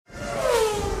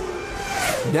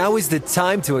Now is the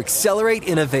time to accelerate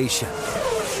innovation.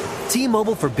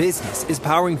 T-Mobile for Business is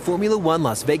powering Formula One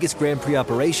Las Vegas Grand Prix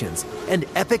operations and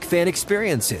epic fan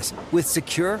experiences with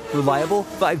secure, reliable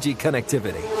 5G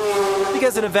connectivity.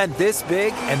 Because an event this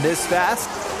big and this fast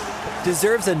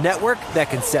deserves a network that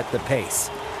can set the pace.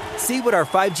 See what our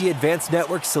 5G advanced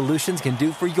network solutions can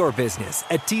do for your business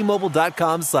at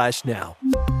T-Mobile.com/now.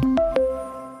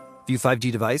 View 5G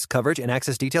device coverage and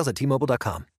access details at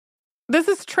T-Mobile.com. This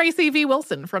is Tracy V.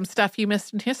 Wilson from Stuff You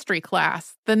Missed in History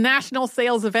class. The national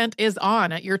sales event is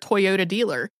on at your Toyota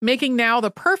dealer, making now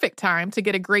the perfect time to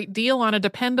get a great deal on a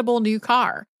dependable new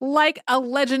car. Like a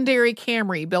legendary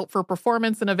Camry built for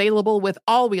performance and available with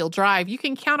all-wheel drive, you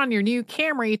can count on your new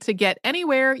Camry to get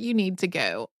anywhere you need to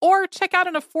go. Or check out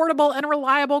an affordable and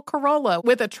reliable Corolla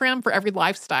with a trim for every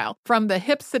lifestyle. From the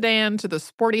hip sedan to the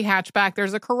sporty hatchback,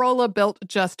 there's a Corolla built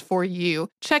just for you.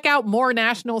 Check out more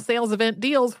national sales event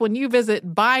deals when you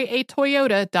visit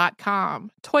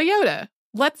buyatoyota.com. Toyota,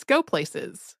 let's go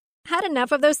places. Had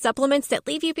enough of those supplements that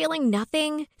leave you feeling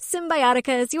nothing?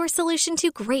 Symbiotica is your solution to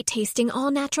great-tasting,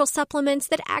 all-natural supplements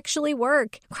that actually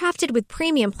work. Crafted with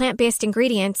premium plant-based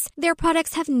ingredients, their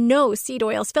products have no seed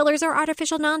oils, fillers, or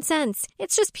artificial nonsense.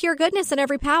 It's just pure goodness in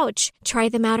every pouch. Try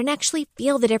them out and actually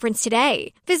feel the difference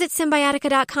today. Visit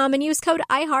Symbiotica.com and use code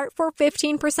IHEART for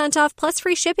 15% off plus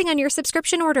free shipping on your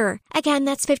subscription order. Again,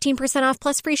 that's 15% off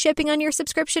plus free shipping on your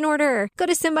subscription order. Go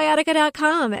to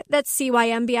Symbiotica.com. That's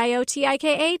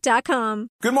CYMBIOTIKA.com.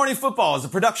 Good Morning Football is a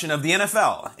production of the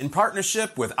NFL in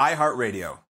partnership with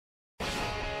iHeartRadio.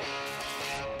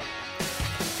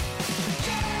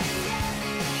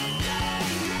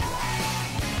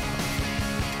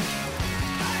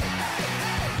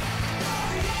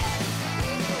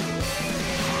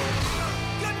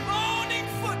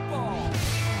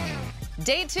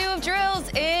 Day 2 of drills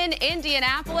in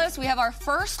Indianapolis. We have our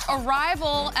first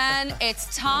arrival, and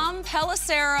it's Tom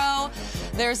Pelissero.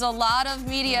 There's a lot of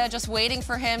media just waiting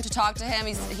for him to talk to him.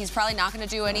 He's probably not going to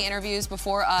do any interviews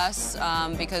before us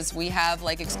because we have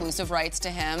exclusive rights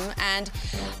to him. And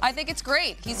I think it's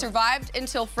great. He survived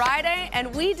until Friday,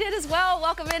 and we did as well.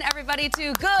 Welcome in, everybody,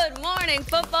 to Good Morning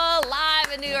Football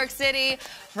live in New York City.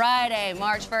 Friday,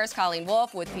 March 1st, Colleen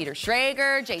Wolfe with Peter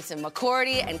Schrager, Jason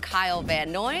McCourty, and Kyle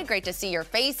Van Noy. Great to see your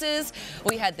faces.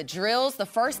 We had the drills, the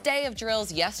first day of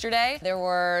drills yesterday. There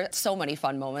were so many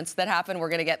fun moments that happened. We're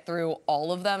going to get through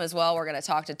all of them as well. We're going to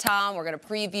talk to Tom. We're going to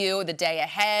preview the day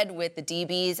ahead with the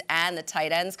DBs and the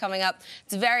tight ends coming up.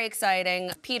 It's very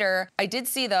exciting. Peter, I did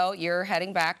see, though, you're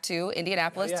heading back to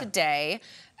Indianapolis today.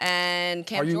 And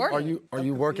Cam Jordan. Are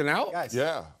you working out? Guys,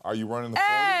 yeah. Are you running the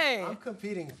 40? Hey! I'm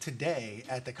competing today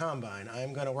at the Combine.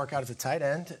 I'm going to work out as a tight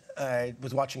end. I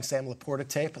was watching Sam Laporta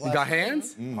tape. You got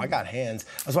hands? I got hands.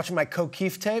 I was watching my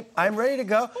O'Keefe tape. I'm ready to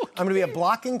go. Okay. I'm going to be a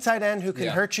blocking tight end who can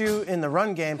hurt you in the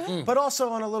run game, but also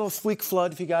on a little fleek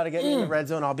flood. If you got to get me in the red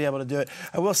zone, I'll be able to do it.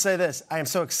 I will say this. I am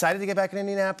so excited to get back in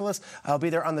Indianapolis. I'll be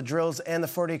there on the drills and the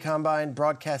 40 Combine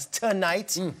broadcast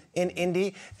tonight in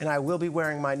Indy, and I will be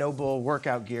wearing my No Bull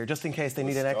workout gear just in case they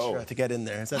need an extra to get in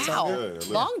there. Does that sound good?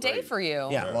 Long day for you.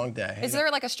 Yeah, long day. Is there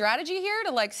a strategy here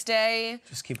to stay?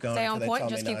 Just keep going. Stay on point.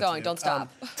 Just keep going. Don't stop.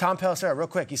 Tom Pelissero, real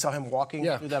quick. You saw him walking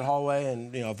through that hallway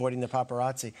and avoiding the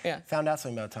paparazzi. Yeah. Found out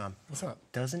something about Tom. What's up?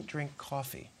 Doesn't drink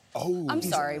coffee. Oh, I'm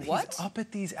sorry. What? He's up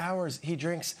at these hours. He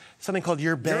drinks something called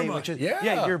Yerba, which is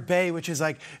Yerba, which is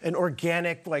like an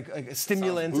organic a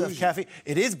stimulant of caffeine.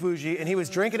 It is bougie, and he was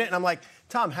drinking it, and I'm like,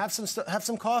 Tom, have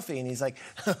some coffee, and he's like,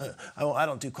 I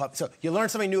don't do coffee. So you learn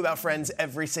something new about Friends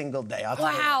every single day.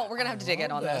 Wow, we're gonna have to dig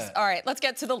in on this. All right, let's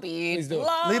get to the lead. Please do.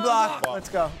 Lead block. Let's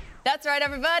go. That's right,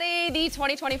 everybody. The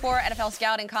 2024 NFL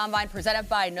Scouting Combine presented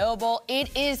by Noble.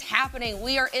 It is happening.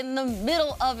 We are in the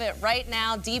middle of it right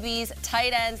now. DBs,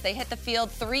 tight ends, they hit the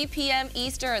field 3 p.m.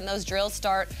 Eastern, and those drills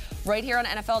start right here on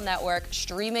NFL Network,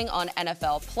 streaming on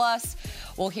NFL Plus.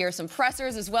 We'll hear some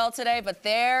pressers as well today, but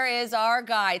there is our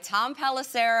guy, Tom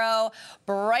Pelissero,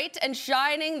 bright and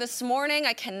shining this morning.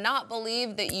 I cannot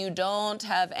believe that you don't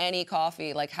have any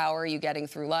coffee. How are you getting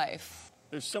through life?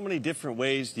 There's so many different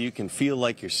ways that you can feel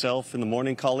like yourself in the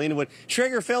morning, Colleen. And what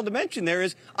Schrager failed to mention there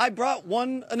is I brought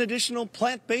an additional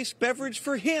plant-based beverage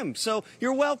for him. So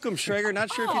you're welcome, Schrager.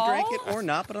 Not sure if you drank it or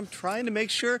not, but I'm trying to make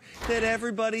sure that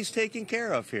everybody's taken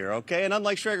care of here, okay? And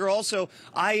unlike Schrager also,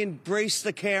 I embrace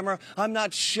the camera. I'm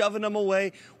not shoving them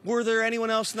away. Were there anyone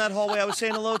else in that hallway I was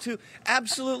saying hello to?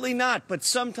 Absolutely not. But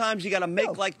sometimes you got to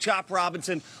make like Chop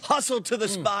Robinson, hustle to the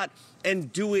spot,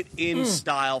 and do it in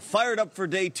style. Fired up for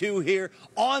day 2 here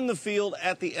on the field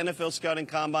at the NFL Scouting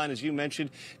Combine. As you mentioned,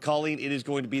 Colleen, it is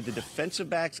going to be the defensive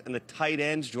backs and the tight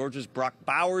ends. Georgia's Brock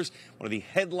Bowers, one of the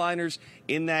headliners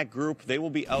in that group. They will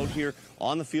be out here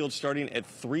on the field starting at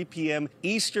 3 p.m.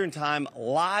 Eastern Time,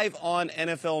 live on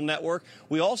NFL Network.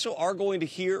 We also are going to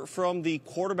hear from the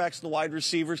quarterbacks and the wide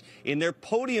receivers in their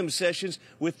podium sessions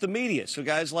with the media. So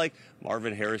guys like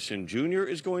Marvin Harrison Jr.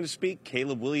 is going to speak.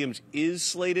 Caleb Williams is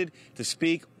slated to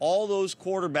speak. All those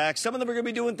quarterbacks, some of them are going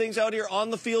to be doing things out here on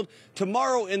the field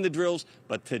tomorrow in the drills,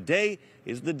 but today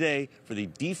is the day for the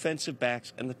defensive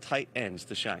backs and the tight ends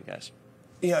to shine, guys.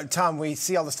 You know, Tom, we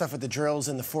see all the stuff with the drills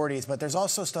in the 40s, but there's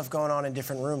also stuff going on in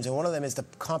different rooms, and one of them is the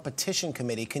competition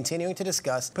committee continuing to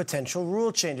discuss potential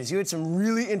rule changes. You had some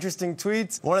really interesting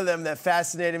tweets. One of them that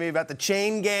fascinated me about the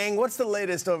chain gang. What's the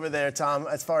latest over there, Tom,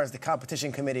 as far as the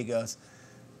competition committee goes?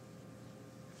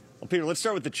 Well, Peter, let's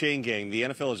start with the chain gang. The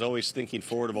NFL is always thinking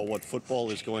forward about what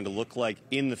football is going to look like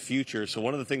in the future. So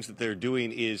one of the things that they're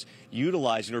doing is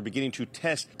utilizing or beginning to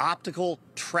test optical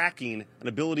tracking, an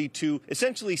ability to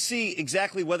essentially see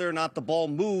exactly whether or not the ball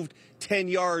moved 10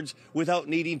 yards without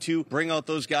needing to bring out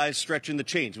those guys stretching the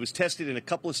chains. It was tested in a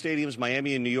couple of stadiums,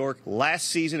 Miami and New York, last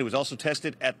season. It was also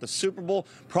tested at the Super Bowl.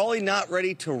 Probably not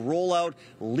ready to roll out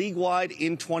league-wide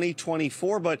in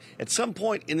 2024, but at some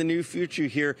point in the near future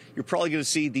here, you're probably going to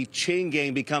see the chain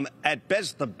gang become, at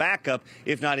best, the backup,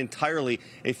 if not entirely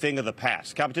a thing of the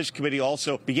past. Competition Committee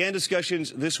also began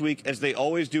discussions this week, as they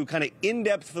always do, kind of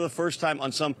in-depth for the first time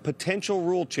on some potential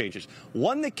rule changes.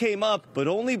 One that came up, but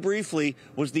only briefly,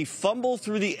 was the fumble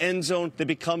through the end zone that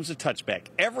becomes a touchback.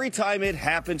 Every time it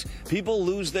happens, people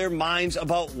lose their minds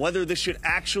about whether this should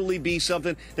actually be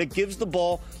something that gives the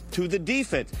ball to the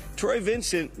defense. Troy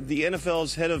Vincent, the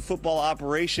NFL's head of football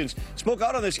operations, spoke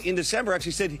out on this in December,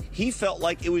 actually said he felt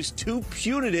like it was too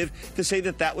punitive to say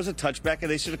that that was a touchback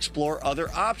and they should explore other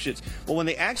options. But when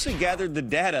they actually gathered the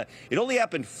data, it only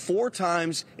happened 4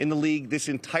 times in the league this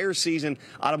entire season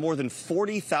out of more than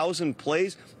 40,000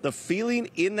 plays. The feeling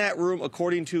in that room,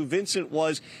 according to Vincent,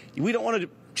 was we don't want to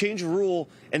change a rule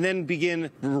and then begin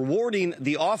rewarding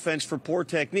the offense for poor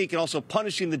technique and also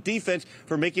punishing the defense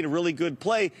for making a really good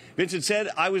play. Vincent said,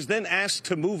 I was then asked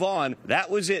to move on. That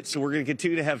was it. So we're going to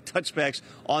continue to have touchbacks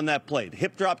on that play. The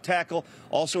hip drop tackle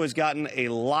also has gotten a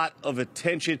lot of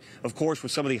attention, of course,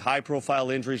 with some of the high-profile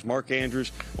injuries. Mark Andrews,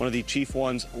 one of the chief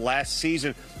ones last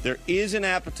season. There is an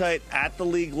appetite at the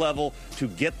league level to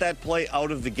get that play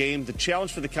out of the game. The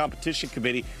challenge for the competition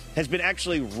committee has been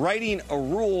actually writing a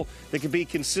rule that can be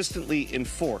consistently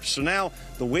enforced. So now,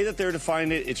 the way that they're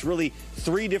defining it, it's really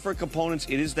 3 different components.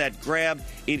 It is that grab,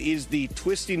 it is the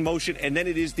twisting motion, and then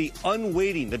it is the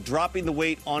unweighting, the dropping the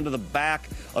weight onto the back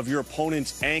of your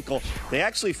opponent's ankle. They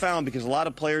actually found, because a lot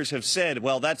of players have said,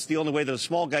 well, that's the only way that a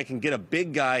small guy can get a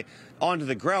big guy onto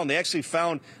the ground. They actually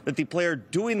found that the player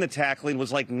doing the tackling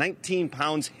was like 19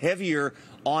 pounds heavier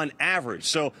on average.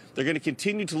 So they're going to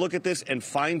continue to look at this and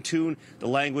fine-tune the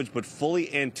language, but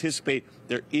fully anticipate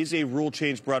there is a rule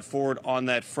change brought forward on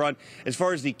that front. As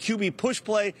far as the QB push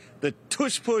play, the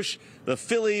tush push, the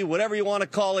Philly, whatever you want to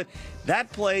call it,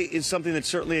 that play is something that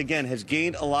certainly, again, has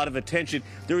gained a lot of attention.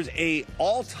 There was an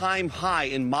all-time high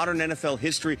in modern NFL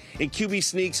history in QB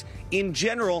sneaks in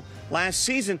general last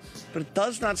season, but it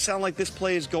does not sound like this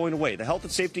play is going away. The Health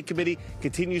and Safety Committee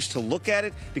continues to look at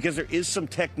it because there is some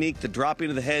technique, the dropping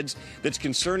of the heads, that's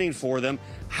concerning for them.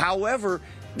 However,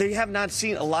 they have not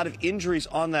seen a lot of injuries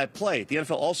on that play. The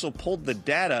NFL also pulled the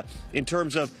data in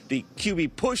terms of the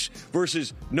QB push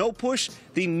versus no push.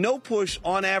 The no push,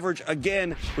 on average,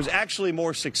 again, was actually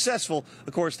more successful.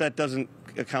 Of course, that doesn't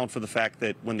account for the fact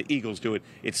that when the Eagles do it,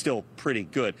 it's still pretty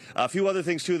good. A few other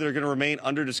things, too, that are going to remain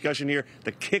under discussion here.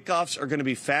 The kickoffs are going to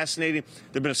be fascinating.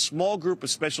 There have been a small group of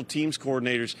special teams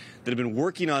coordinators that have been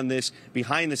working on this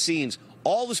behind the scenes.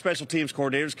 All the special teams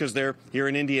coordinators, because they're here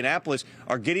in Indianapolis,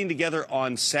 are getting together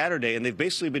on Saturday, and they've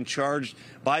basically been charged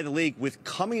by the league with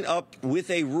coming up with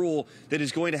a rule that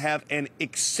is going to have an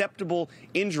acceptable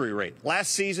injury rate.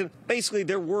 Last season, basically,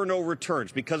 there were no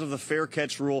returns because of the fair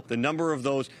catch rule, the number of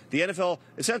those. The NFL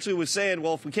essentially was saying,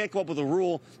 well, if we can't come up with a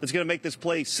rule that's going to make this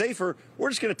play safer, we're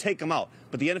just going to take them out.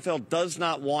 But the NFL does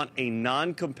not want a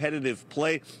non-competitive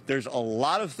play. There's a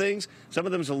lot of things. Some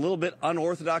of them is a little bit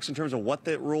unorthodox in terms of what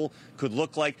that rule could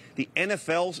look like. The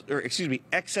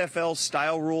XFL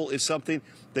style rule is something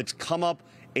that's come up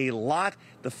a lot.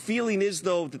 The feeling is,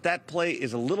 though, that play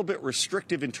is a little bit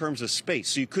restrictive in terms of space.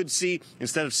 So you could see,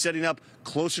 instead of setting up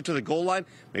closer to the goal line,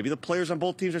 maybe the players on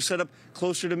both teams are set up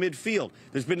closer to midfield.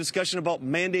 There's been discussion about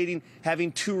mandating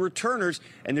having 2 returners,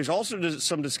 and there's also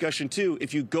some discussion, too,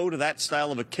 if you go to that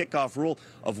style of a kickoff rule,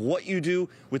 of what you do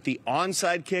with the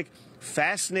onside kick.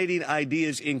 Fascinating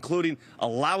ideas, including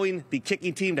allowing the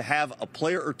kicking team to have a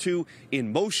player or 2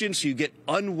 in motion so you get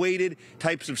unweighted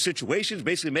types of situations,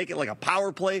 basically make it like a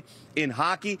power play in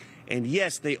hockey. And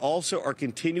yes, they also are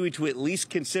continuing to at least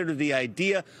consider the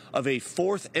idea of a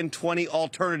 4th and 20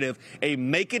 alternative, a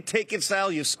make-it-take-it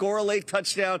style. You score a late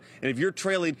touchdown, and if you're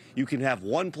trailing, you can have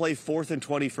one play 4th and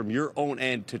 20 from your own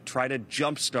end to try to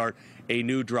jumpstart a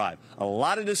new drive. A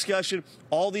lot of discussion.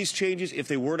 All these changes, if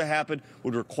they were to happen,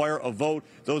 would require a vote.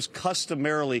 Those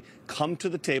customarily come to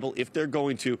the table, if they're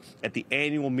going to, at the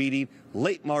annual meeting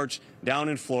late March down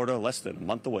in Florida, less than a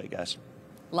month away, guys.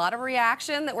 A lot of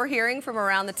reaction that we're hearing from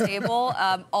around the table.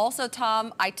 Also,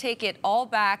 Tom, I take it all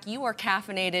back. You are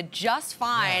caffeinated just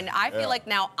fine. I feel like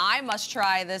now I must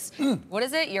try this. What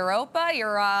is it? Europa?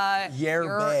 Yerba.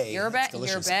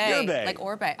 Like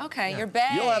Orbe. Okay, Yerba.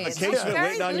 You'll have a case of it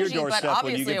waiting on your doorstep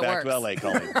when you get back to LA,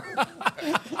 Colleen.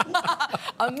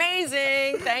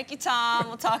 Amazing. Thank you, Tom.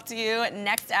 We'll talk to you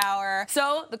next hour.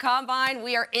 So, the Combine,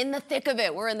 we are in the thick of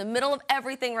it. We're in the middle of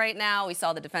everything right now. We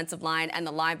saw the defensive line and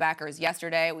the linebackers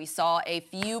yesterday. We saw a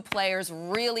few players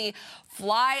really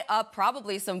fly up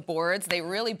probably some boards. They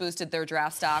really boosted their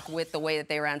draft stock with the way that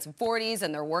they ran some 40s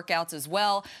and their workouts as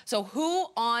well. So who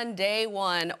on day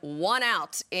one won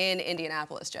out in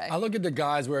Indianapolis, Jay? I look at the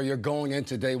guys where you're going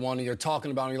into day one and you're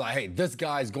talking about and you're like, hey, this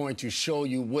guy's going to show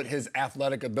you what his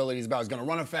athletic ability is about. He's going to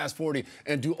run a fast 40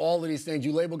 and do all of these things.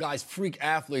 You label guys freak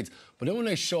athletes. But then when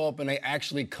they show up and they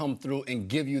actually come through and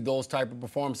give you those type of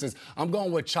performances, I'm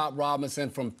going with Chop Robinson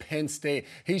from Penn State.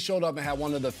 He showed up and had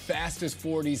one of the fastest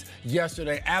 40s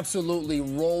yesterday, absolutely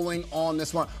rolling on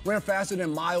this one. Ran faster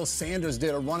than Miles Sanders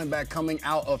did, a running back coming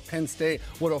out of Penn State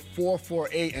with a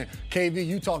 4.48. And KV,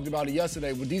 you talked about it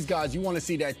yesterday. With these guys, you want to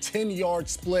see that 10-yard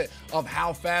split of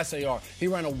how fast they are. He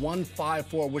ran a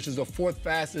 1.54, which is the 4th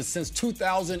fastest since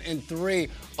 2003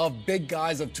 of big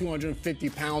guys of 250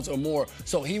 pounds or more.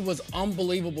 So he was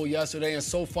unbelievable yesterday and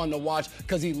so fun to watch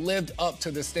because he lived up to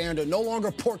the standard. No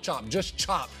longer pork chop, just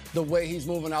chop, the way he's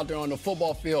moving out there on the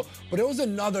football field. But there was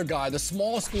another guy. The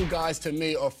small school guys, to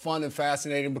me, are fun and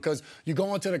fascinating because you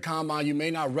go into the Combine, you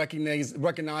may not recognize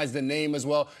the name as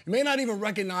well. You may not even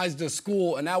recognize the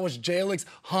school, and that was Jalix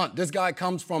Hunt. This guy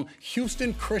comes from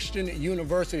Houston Christian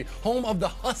University, home of the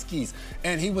Huskies,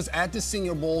 and he was at the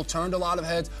Senior Bowl, turned a lot of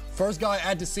heads. First guy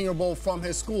at the Senior Bowl from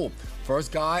his school.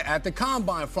 First guy at the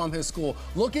Combine from his school.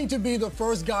 Looking to be the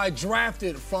first guy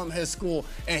drafted from his school.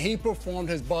 And he performed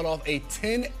his butt off, a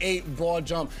 10.8 broad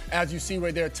jump. As you see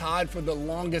right there, tied for the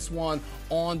longest one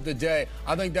on the day.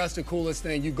 I think that's the coolest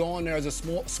thing. You go in there as a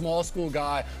small school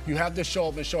guy. You have to show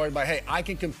up and show everybody, hey, I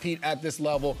can compete at this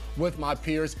level with my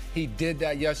peers. He did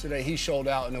that yesterday. He showed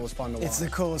out, and it was fun to watch. It's the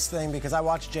coolest thing because I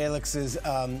watched Jalix's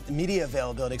media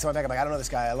availability. So I went back, I'm like, I don't know this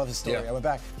guy. I love his story. I went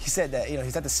back. He said that,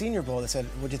 he's at the Senior Bowl. They said,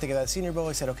 what'd you think of that Senior Bowl?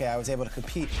 He said, okay, I was able to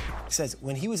compete. He says,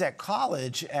 when he was at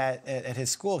college at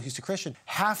his school, Houston Christian,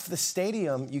 half the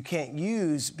stadium you can't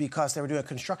use because they were doing a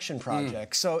construction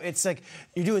project. So it's like,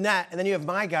 you're doing that, and then you have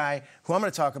my guy, who I'm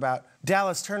going to talk about,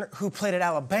 Dallas Turner, who played at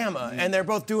Alabama, and they're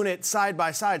both doing it side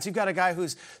by side. So you've got a guy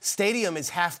whose stadium is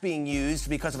half being used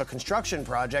because of a construction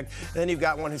project, and then you've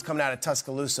got one who's coming out of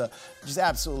Tuscaloosa. Just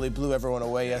absolutely blew everyone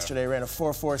away yesterday. Ran a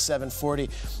 4.47 40.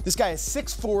 This guy is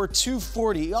 6'4",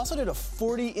 240. He also did a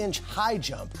 40-inch high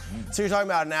jump. So you're talking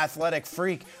about an athletic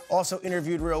freak. Also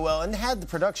interviewed real well and had the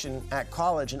production at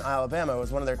college in Alabama.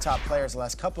 Was one of their top players the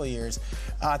last couple of years.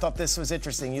 I thought this was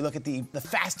interesting. You look at the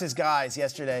fastest guys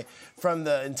yesterday from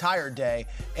the entire day,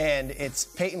 and it's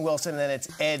Peyton Wilson, and then it's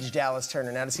edge Dallas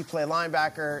Turner. Now, does he play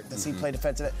linebacker? Does he play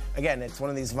defensive? Again, it's one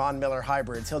of these Von Miller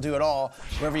hybrids. He'll do it all,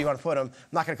 wherever you want to put him. I'm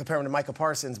not going to compare him to Micah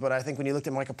Parsons, but I think when you looked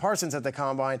at Micah Parsons at the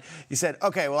Combine, you said,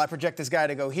 okay, well, I project this guy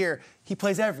to go here. He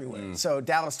plays everywhere. So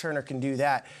Dallas Turner can do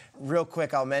that. Real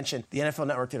quick, I'll mention, the NFL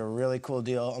Network did a really cool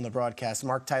deal on the broadcast.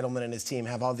 Mark Teitelman and his team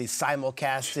have all these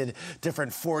simulcasted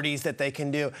different 40s that they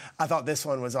can do. I thought this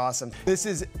one was awesome. This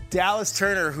is Dallas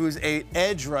Turner, who's an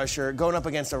edge rusher, going up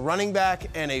against a running back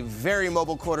and a very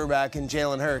mobile quarterback in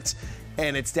Jalen Hurts.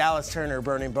 And it's Dallas Turner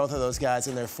burning both of those guys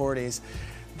in their 40s.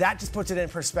 That just puts it in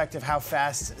perspective how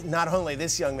fast not only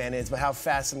this young man is, but how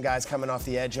fast some guys coming off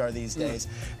the edge are these days.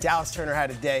 Dallas Turner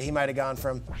had a day. He might have gone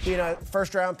from being a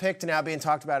first-round pick to now being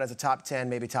talked about as a top 10,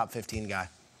 maybe top 15 guy.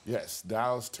 Yes,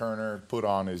 Dallas Turner put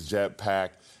on his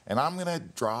jetpack, and I'm going to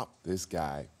drop this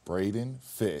guy, Braden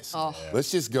Fisk. Oh.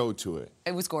 Let's just go to it.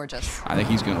 It was gorgeous. I think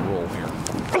he's going to roll here.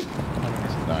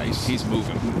 Nice. He's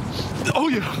moving. Oh,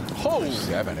 yeah. Oh.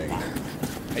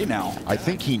 7-8. Hey, now. I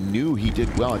think he knew he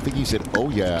did well. I think he said, oh,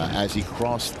 yeah, as he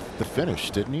crossed the finish,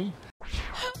 didn't he?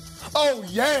 Oh,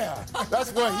 yeah.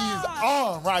 That's what he is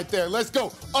on right there. Let's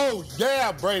go. Oh,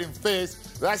 yeah, Braden Fisk.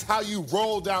 That's how you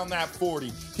roll down that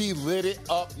 40. He lit it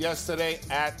up yesterday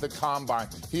at the Combine.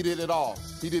 He did it all.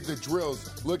 He did the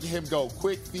drills. Look at him go.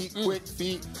 Quick feet, quick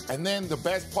feet. And then the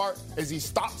best part is he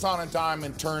stops on a dime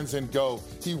and turns and go.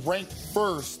 He ranked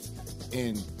first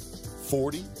in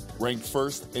 40, ranked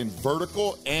first in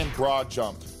vertical and broad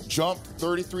jump. Jumped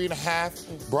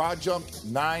 33.5, broad jumped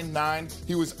 9.9.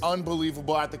 He was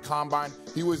unbelievable at the Combine.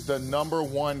 He was the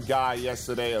 #1 guy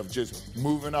yesterday of just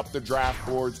moving up the draft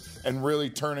boards and really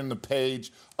turning the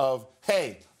page of,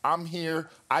 hey, I'm here,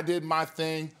 I did my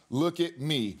thing, look at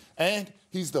me. And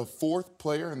he's the 4th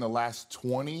player in the last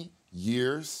 20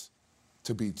 years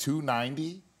to be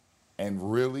 290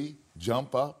 and really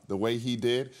jump up the way he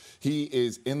did. He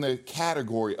is in the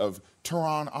category of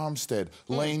Teron Armstead,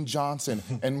 Lane Johnson,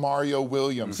 and Mario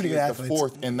Williams. He is the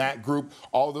 4th in that group.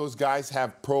 All those guys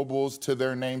have Pro Bowls to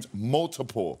their names,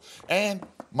 multiple. And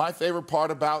my favorite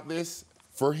part about this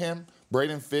for him,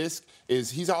 Braden Fisk, is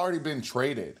he's already been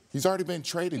traded. He's already been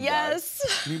traded, yes.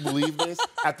 Guys. Can you believe this?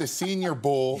 At the Senior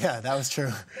Bowl. Yeah, that was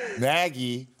true.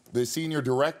 Nagy, the senior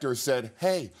director, said,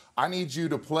 hey, I need you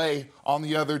to play on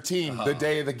the other team the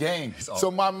day of the game.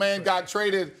 So my man got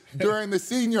traded during the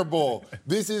Senior Bowl.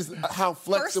 This is how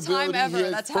flexibility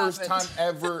is. First time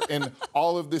ever in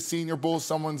all of the Senior Bowl,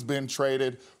 someone's been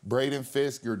traded. Braden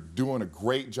Fisk, you're doing a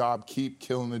great job. Keep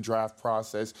killing the draft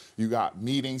process. You got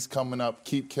meetings coming up.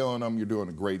 Keep killing them. You're doing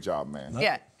a great job, man.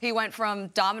 Yeah. He went from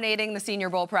dominating the Senior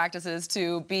Bowl practices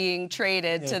to being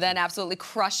traded to then absolutely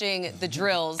crushing the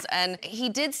drills. And he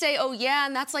did say, oh, yeah,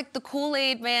 and that's like the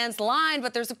Kool-Aid man's line,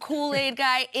 but there's a Kool-Aid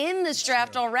guy in this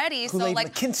draft already. Kool-Aid so,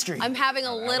 like, McKinstry. I'm having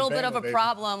a little bit of a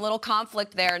problem, little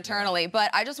conflict there internally.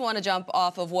 But I just want to jump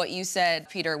off of what you said,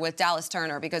 Peter, with Dallas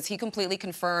Turner, because he completely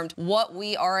confirmed what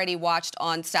we already watched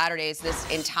on Saturdays this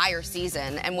entire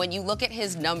season. And when you look at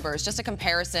his numbers, just a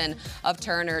comparison of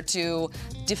Turner to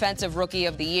Defensive Rookie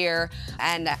of the Year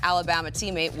and Alabama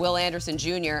teammate Will Anderson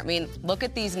Jr. I mean, look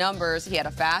at these numbers. He had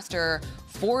a faster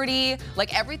 40,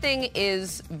 like everything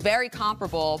is very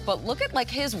comparable, but look at like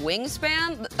his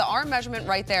wingspan, the arm measurement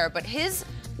right there, but his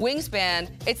wingspan,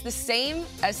 it's the same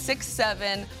as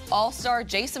 6'7" all-star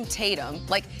Jason Tatum.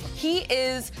 Like, he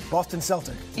is... Boston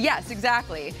Celtic. Yes,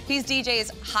 exactly. He's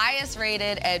DJ's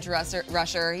highest-rated edge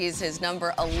rusher. He's his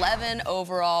number 11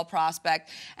 overall prospect,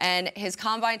 and his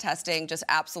combine testing just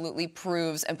absolutely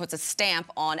proves and puts a stamp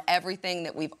on everything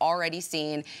that we've already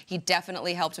seen. He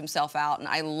definitely helped himself out, and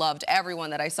I loved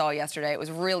everyone that I saw yesterday. It was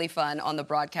really fun on the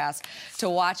broadcast to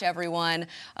watch everyone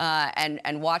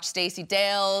and watch Stacey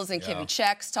Dales and Kimmy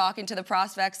Chex talking to the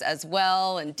prospects as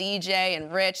well, and DJ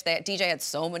and Rich. DJ had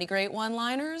so many great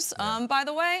one-liners, by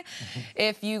the way.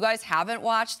 If you guys haven't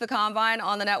watched the Combine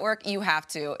on the network, you have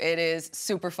to. It is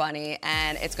super funny,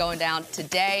 and it's going down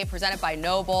today, presented by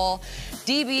Noble.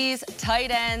 DBs,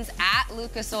 tight ends at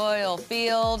Lucas Oil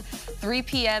Field, 3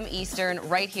 p.m. Eastern,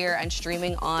 right here, and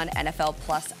streaming on NFL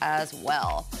Plus as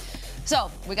well.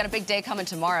 So we got a big day coming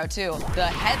tomorrow, too, the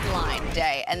headline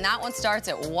day. And that one starts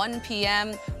at 1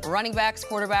 p.m. Running backs,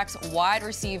 quarterbacks, wide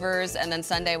receivers. And then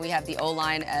Sunday we have the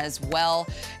O-line as well.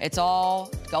 It's all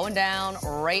going down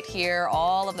right here.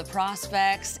 All of the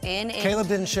prospects in. Caleb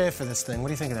didn't shave for this thing. What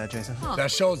do you think of that, Jason? That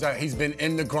shows that he's been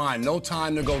in the grind. No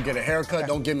time to go get a haircut.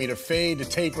 Don't give me the fade, the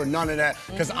taper, none of that.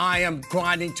 Because I am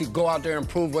grinding to go out there and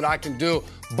prove what I can do.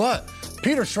 But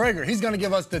Peter Schrager, he's going to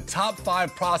give us the top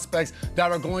 5 prospects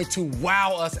that are going to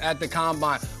wow us at the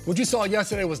Combine. What you saw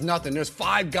yesterday was nothing. There's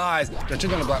 5 guys that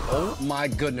you're going to be like, oh, my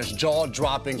goodness,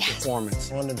 jaw-dropping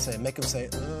performance. I wanted him to say it. Make him say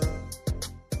it.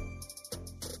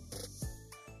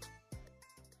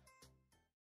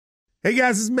 Hey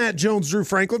guys, this is Matt Jones, Drew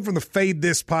Franklin from the Fade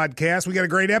This podcast. We got a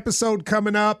great episode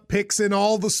coming up, picks in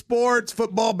all the sports,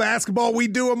 football, basketball, we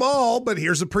do them all, but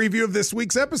here's a preview of this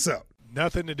week's episode.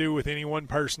 Nothing to do with anyone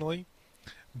personally,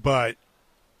 but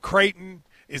Creighton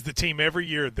is the team every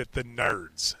year that the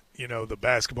nerds, the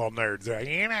basketball nerds, they're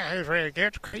like, who's really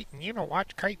good? Creighton,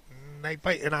 watch Creighton.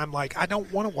 And I'm like, I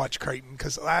don't want to watch Creighton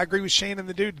because I agree with Shannon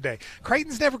the dude today.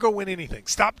 Creighton's never going to win anything.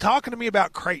 Stop talking to me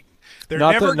about Creighton. They're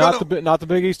not the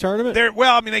Big East tournament.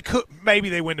 They could maybe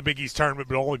they win the Big East tournament,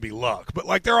 but it'll only be luck. But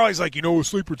like they're always like, a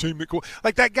sleeper team that cool.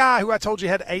 Like that guy who I told you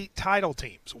had 8 title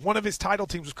teams. One of his title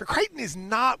teams was Creighton is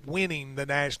not winning the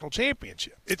national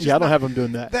championship. I don't have them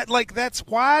doing that. That's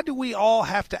why do we all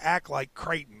have to act like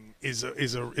Creighton is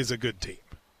a good team?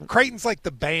 Creighton's like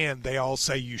the band they all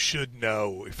say you should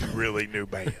know if you really knew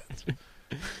bands.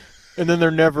 And then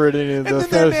they're never at any of those.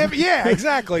 Yeah,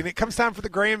 exactly. And it comes time for the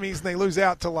Grammys, and they lose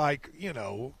out to,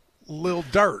 Lil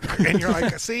Durk. And you're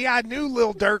like, see, I knew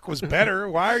Lil Durk was better.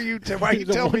 Why are you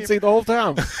telling me? See the whole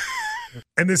time.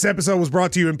 And this episode was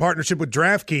brought to you in partnership with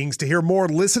DraftKings. To hear more,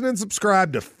 listen and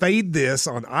subscribe to Fade This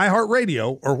on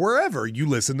iHeartRadio or wherever you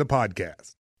listen to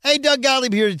podcasts. Hey, Doug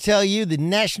Gottlieb here to tell you the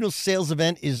national sales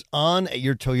event is on at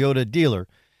your Toyota dealer,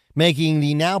 making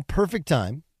the now perfect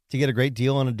time to get a great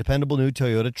deal on a dependable new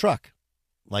Toyota truck,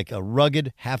 like a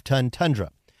rugged half-ton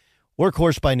Tundra.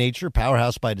 Workhorse by nature,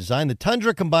 powerhouse by design, the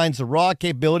Tundra combines the raw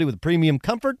capability with premium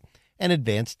comfort and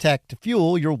advanced tech to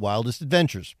fuel your wildest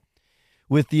adventures.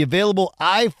 With the available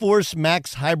iForce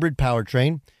Max hybrid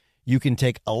powertrain, you can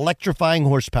take electrifying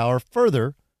horsepower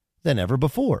further than ever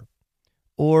before.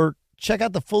 Or check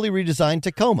out the fully redesigned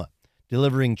Tacoma,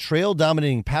 delivering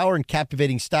trail-dominating power and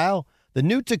captivating style. The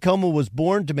new Tacoma was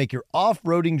born to make your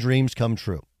off-roading dreams come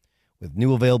true. With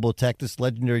new available tech, this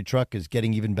legendary truck is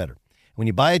getting even better. When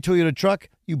you buy a Toyota truck,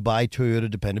 you buy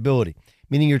Toyota dependability,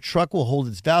 meaning your truck will hold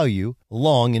its value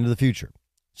long into the future.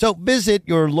 So visit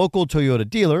your local Toyota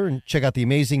dealer and check out the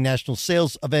amazing national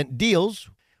sales event deals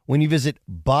when you visit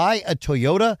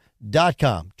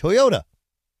buyatoyota.com. Toyota,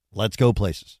 let's go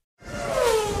places.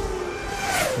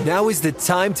 Now is the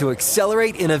time to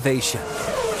accelerate innovation.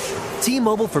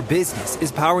 T-Mobile for Business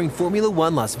is powering Formula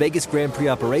One Las Vegas Grand Prix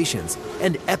operations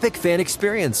and epic fan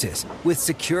experiences with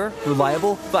secure,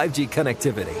 reliable 5G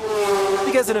connectivity.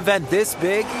 Because an event this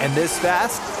big and this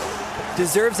fast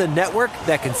deserves a network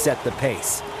that can set the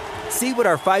pace. See what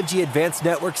our 5G advanced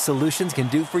network solutions can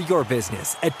do for your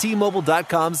business at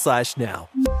T-Mobile.com/now.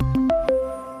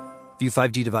 View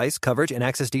 5G device coverage and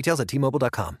access details at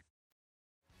T-Mobile.com.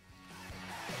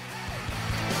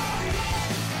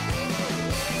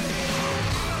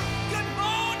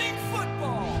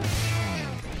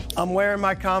 I'm wearing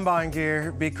my Combine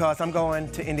gear because I'm going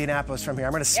to Indianapolis from here.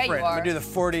 I'm going to sprint. Yeah, you are. I'm going to do the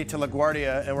 40 to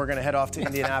LaGuardia, and we're going to head off to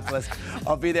Indianapolis.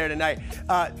 I'll be there tonight.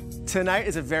 Tonight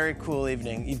is a very cool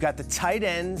evening. You've got the tight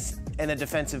ends and the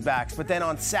defensive backs. But then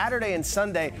on Saturday and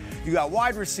Sunday, you got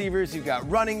wide receivers, you've got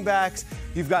running backs,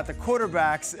 you've got the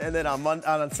quarterbacks, and then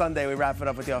on Sunday, we wrap it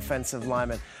up with the offensive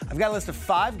linemen. I've got a list of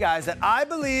 5 guys that I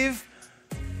believe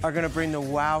are going to bring the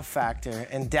wow factor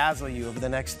and dazzle you over the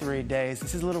next 3 days.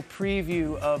 This is a little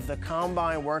preview of the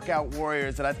Combine workout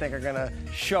warriors that I think are going to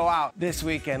show out this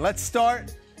weekend. Let's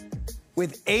start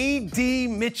with A.D.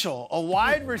 Mitchell, a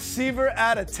wide receiver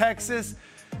out of Texas.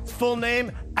 His full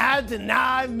name,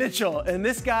 Adonai Mitchell. And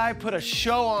this guy put a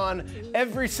show on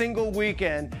every single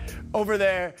weekend over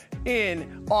there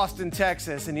in Austin,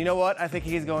 Texas. And you know what? I think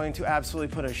he's going to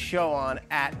absolutely put a show on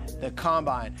at the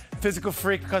Combine. Physical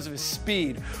freak because of his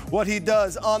speed. What he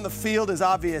does on the field is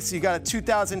obvious. You got a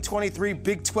 2023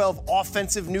 Big 12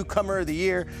 Offensive Newcomer of the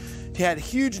Year. He had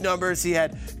huge numbers. He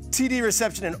had TD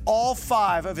reception in all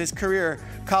 5 of his career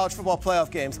college football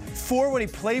playoff games. 4 when he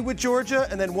played with Georgia,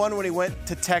 and then 1 when he went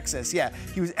to Texas. Yeah,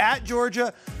 he was at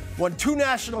Georgia, won 2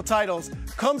 national titles,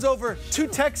 comes over to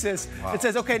Texas and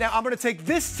says, okay, now I'm going to take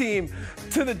this team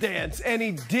to the dance. And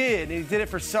he did. And he did it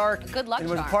for Sark. Good luck and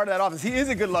charm. was part of that offense. He is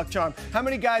a good luck charm. How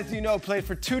many guys do you know played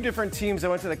for 2 different teams that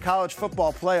went to the college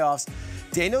football playoffs?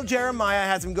 Daniel Jeremiah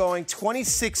has him going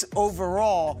 26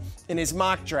 overall in his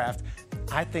mock draft.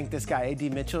 I think this guy, A.D.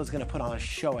 Mitchell, is going to put on a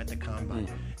show at the Combine.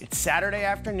 It's Saturday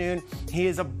afternoon. He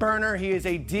is a burner. He is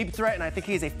a deep threat, and I think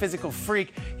he is a physical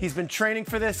freak. He's been training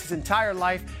for this his entire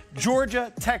life.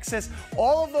 Georgia, Texas,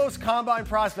 all of those Combine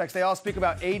prospects, they all speak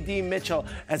about A.D. Mitchell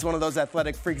as one of those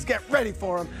athletic freaks. Get ready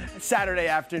for him Saturday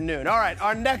afternoon. All right,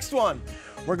 our next one.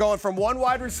 We're going from one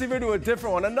wide receiver to a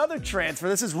different one. Another transfer.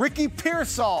 This is Ricky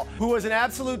Pearsall, who was an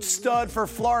absolute stud for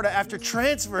Florida after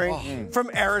transferring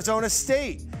from Arizona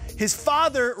State. His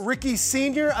father, Ricky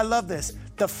Sr., I love this,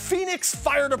 the Phoenix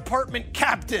Fire Department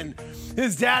captain.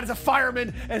 His dad is a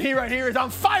fireman, and he right here is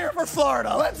on fire for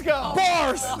Florida. Let's go.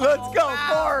 Bars. Let's go. Wow.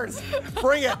 Bars.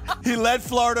 Bring it. He led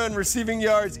Florida in receiving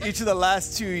yards each of the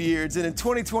last 2 years. And in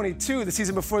 2022, the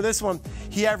season before this one,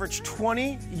 he averaged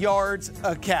 20 yards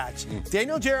a catch.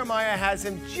 Daniel Jeremiah has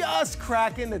him just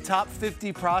cracking the top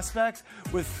 50 prospects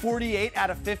with 48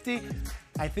 out of 50.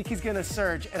 I think he's going to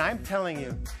surge. And I'm telling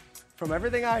you, from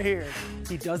everything I hear,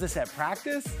 he does this at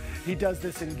practice. He does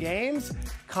this in games.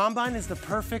 Combine is the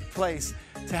perfect place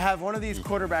to have one of these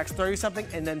quarterbacks throw you something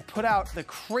and then put out the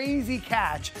crazy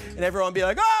catch and everyone be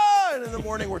like, oh! And in the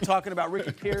morning we're talking about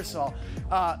Ricky Pearsall.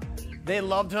 They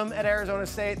loved him at Arizona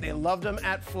State. They loved him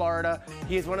at Florida.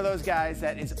 He is one of those guys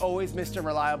that is always Mr.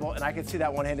 Reliable, and I could see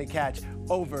that one-handed catch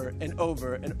over and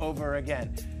over and over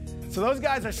again. So those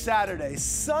guys are Saturday.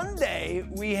 Sunday,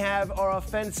 we have our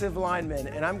offensive linemen,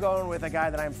 and I'm going with a guy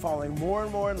that I'm falling more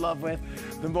and more in love with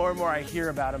the more and more I hear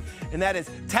about him, and that is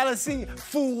Talisi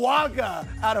Fuaga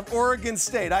out of Oregon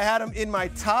State. I had him in my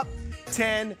top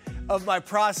 10 of my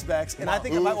prospects, and I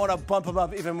think I might want to bump him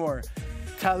up even more.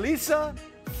 Talisa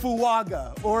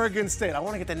Fuaga, Oregon State. I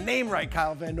want to get the name right,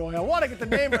 Kyle Van Noy. I want to get the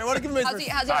name right. I want to give him his how's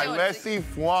he doing? Talisi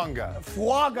Fuaga.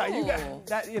 Fuaga. You got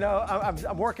that, you know,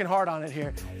 I'm working hard on it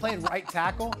here. Playing right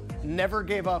tackle, never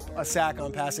gave up a sack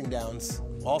on passing downs.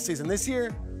 All season this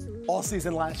year, all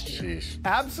season last year. Sheesh.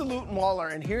 Absolute mauler,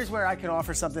 and here's where I can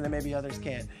offer something that maybe others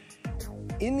can't.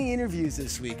 In the interviews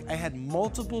this week, I had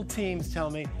multiple teams tell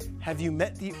me, have you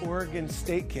met the Oregon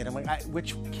State kid? I'm like,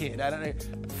 which kid? I don't know.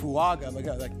 Fuaga. I'm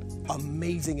like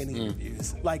amazing in the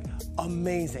interviews. Like,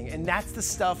 amazing. And that's the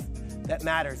stuff that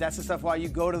matters. That's the stuff why you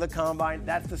go to the combine.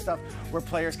 That's the stuff where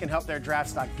players can help their draft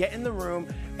stock. Get in the room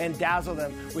and dazzle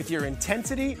them with your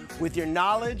intensity, with your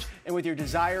knowledge, and with your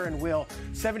desire and will.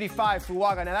 75,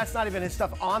 Fuaga. Now, that's not even his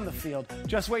stuff on the field.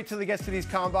 Just wait till he gets to these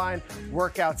combine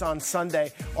workouts on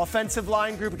Sunday. Offensive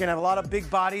line group, we can have a lot of big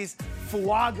bodies.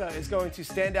 Fuaga is going to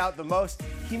stand out the most.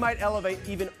 He might elevate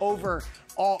even over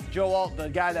Joe Alt, the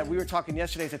guy that we were talking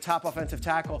yesterday, is a top offensive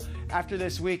tackle. After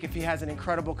this week, if he has an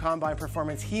incredible combine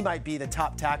performance, he might be the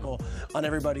top tackle on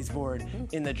everybody's board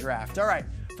in the draft. All right,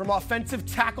 from offensive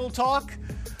tackle talk,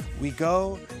 we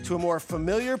go to a more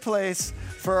familiar place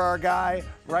for our guy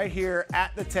right here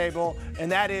at the table,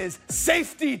 and that is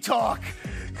safety talk.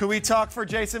 Could we talk for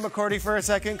Jason McCourty for a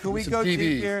second? Could we go deep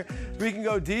here? We can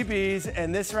go DBs,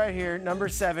 and this right here, number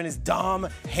 7, is Dom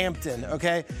Hampton,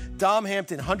 okay? Dom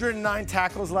Hampton, 109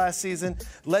 tackles last season,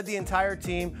 led the entire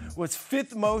team, was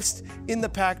 5th most in the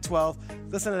Pac-12.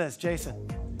 Listen to this, Jason.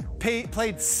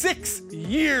 Played 6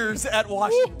 years at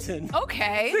Washington. Ooh,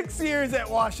 okay. 6 years at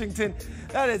Washington.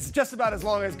 That is just about as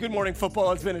long as Good Morning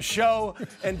Football has been a show,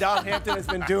 and Dom Hampton has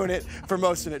been doing it for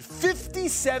most of it.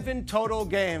 57 total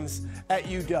games at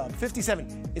UW.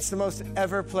 57. It's the most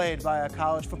ever played by a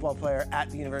college football player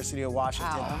at the University of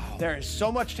Washington. Wow. There is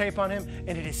so much tape on him,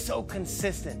 and it is so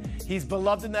consistent. He's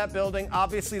beloved in that building.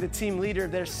 Obviously, the team leader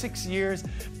there 6 years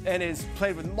and has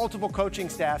played with multiple coaching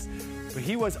staffs. But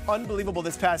he was unbelievable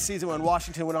this past season when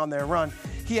Washington went on their run.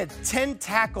 He had 10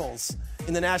 tackles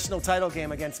in the national title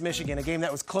game against Michigan, a game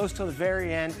that was close to the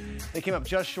very end. They came up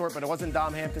just short, but it wasn't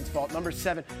Dom Hampton's fault. Number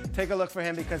 7, take a look for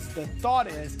him because the thought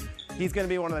is he's going to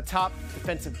be one of the top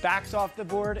defensive backs off the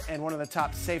board and one of the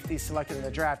top safeties selected in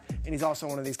the draft. And he's also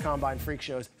one of these combine freak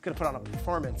shows. He's going to put on a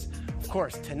performance, of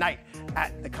course, tonight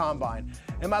at the combine.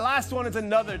 And my last one is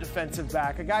another defensive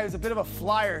back, a guy who's a bit of a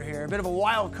flyer here, a bit of a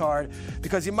wild card,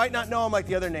 because you might not know him like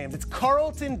the other names. It's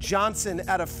Carlton Johnson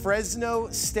out of Fresno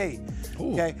State.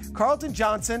 Ooh. Okay, Carlton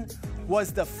Johnson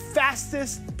was the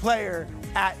fastest player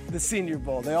at the Senior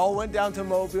Bowl. They all went down to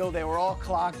Mobile. They were all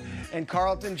clocked. And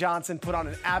Carlton Johnson put on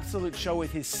an absolute show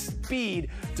with his speed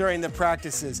during the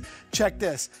practices. Check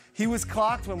this. He was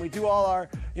clocked when we do all our,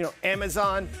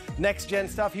 Amazon next-gen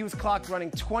stuff. He was clocked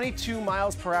running 22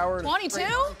 miles per hour. 22?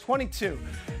 22.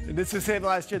 This is him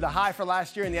last year. The high for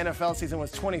last year in the NFL season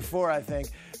was 24, I think.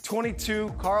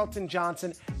 22, Carlton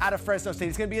Johnson out of Fresno State.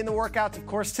 He's going to be in the workouts, of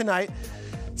course, tonight.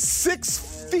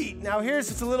 6 feet. Now,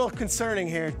 it's a little concerning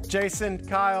here. Jason,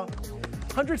 Kyle,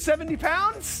 170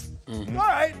 pounds? Mm-hmm. All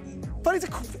right. But he's a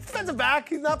defensive back.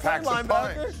 He's not playing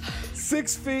linebacker.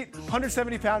 6 feet,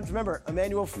 170 pounds. Remember,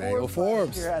 Emmanuel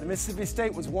Forbes here at Mississippi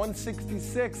State was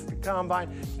 166 at the combine,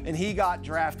 and he got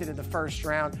drafted in the first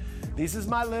round. This is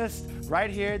my list right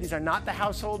here. These are not the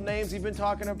household names we've been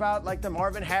talking about, like the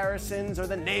Marvin Harrisons or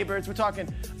the Neighbors. We're talking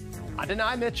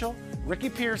Adonai Mitchell, Ricky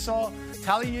Pearsall,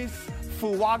 Talisi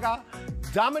Fuaga,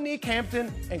 Dominique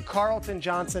Hampton, and Carlton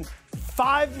Johnson.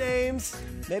 5 names,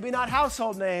 maybe not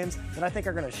household names, that I think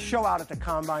are going to show out at the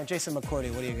combine. Jason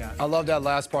McCourty, what do you got? I love that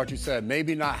last part you said.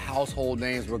 Maybe not household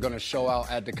names we're going to show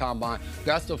out at the combine.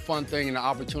 That's the fun thing and the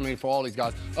opportunity for all these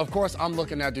guys. Of course, I'm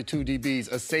looking at the 2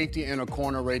 DBs, a safety and a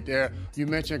corner right there. You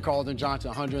mentioned Carlton Johnson,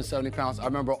 170 pounds. I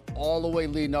remember all the way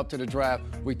leading up to the draft,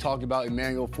 we talked about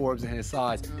Emmanuel Forbes and his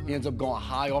size. He ends up going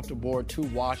high off the board to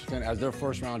Washington as their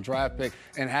first-round draft pick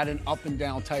and had an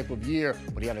up-and-down type of year,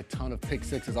 but he had a ton of pick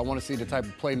sixes. I want to see the type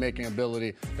of playmaking ability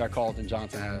ability that Carlton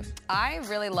Johnson has. I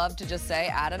really love to just say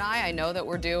Adonai. I know that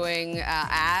we're doing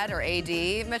Ad or AD,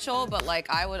 Mitchell, but like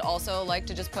I would also like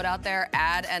to just put out there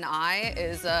Ad and I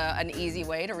is an easy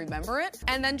way to remember it.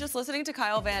 And then just listening to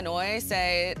Kyle Van Noy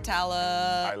say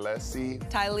Tylesi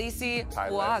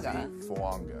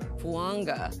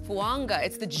Fuanga.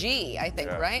 It's the G, I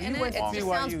think, right? And it just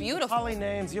sounds beautiful. Poly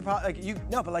names, you're probably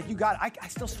like you got it. I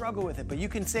still struggle with it, but you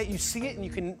can say it, you see it, and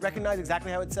you can recognize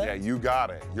exactly how it's said. Yeah, you got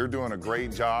it. You're doing a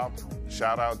great job.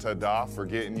 Shout out to Doff for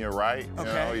getting you right. You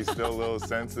know, he's still a little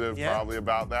sensitive probably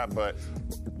about that, but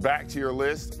back to your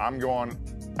list, I'm going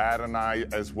Adonai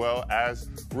as well as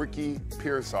Ricky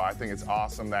Pearsall. I think it's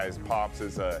awesome that his pops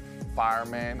is a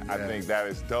fireman. I think that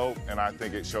is dope, and I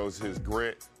think it shows his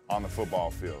grit on the football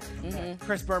field.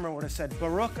 Chris Berman would have said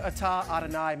Baruch Atah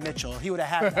Adonai Mitchell. He would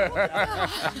have had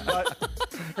that. But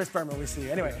Chris Berman, we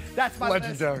see. Anyway, that's my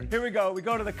legendary list. Here we go. We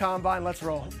go to the combine. Let's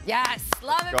roll. Yes,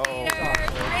 love it, Peter.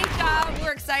 Great job.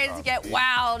 We're excited to get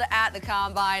wowed at the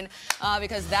combine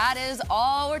because that is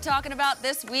all we're talking about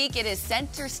this week. It is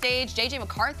center stage. J.J.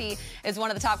 McCarthy is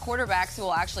one of the top quarterbacks who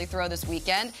will actually throw this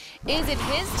weekend. Is it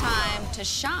his time to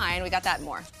shine? We got that and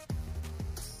more.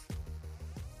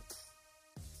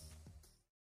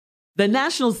 The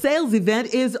national sales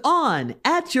event is on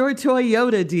at your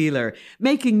Toyota dealer,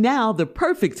 making now the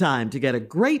perfect time to get a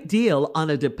great deal on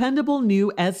a dependable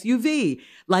new SUV,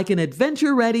 like an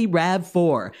adventure-ready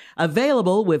RAV4.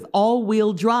 Available with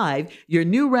all-wheel drive, your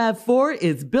new RAV4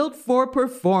 is built for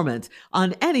performance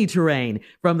on any terrain,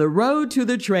 from the road to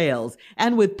the trails,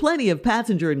 and with plenty of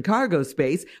passenger and cargo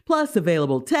space, plus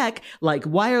available tech like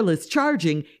wireless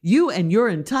charging, you and your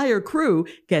entire crew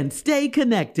can stay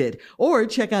connected. Or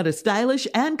check out a stylish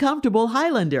and comfortable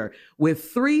Highlander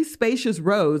with 3 spacious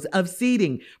rows of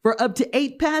seating for up to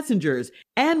 8 passengers.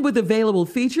 And with available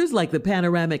features like the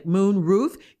panoramic moon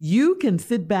roof, you can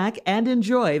sit back and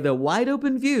enjoy the wide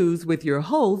open views with your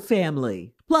whole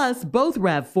family. Plus, both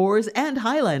RAV4s and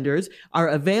Highlanders are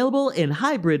available in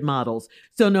hybrid models.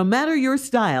 So no matter your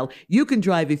style, you can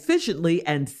drive efficiently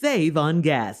and save on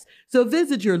gas. So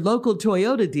visit your local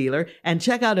Toyota dealer and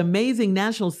check out amazing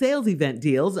national sales event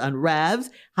deals on RAVs,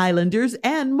 Highlanders,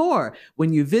 and more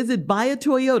when you visit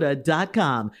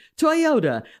buyatoyota.com.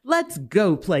 Toyota, let's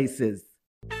go places.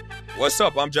 What's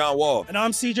up? I'm John Wall. And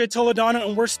I'm CJ Toledano,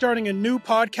 and we're starting a new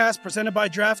podcast presented by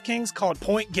DraftKings called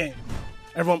Point Game.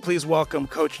 Everyone, please welcome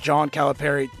Coach John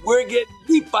Calipari. We're getting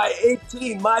beat by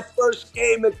 18. My first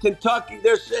game in Kentucky,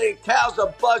 they're saying Cal's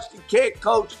a bust. He can't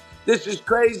coach. This is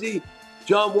crazy.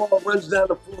 John Wall runs down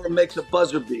the floor and makes a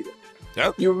buzzer beater.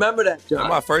 Yep. You remember that, John? That's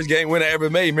my first game win I ever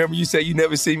made. Remember you said you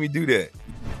never seen me do that.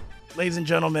 Ladies and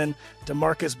gentlemen,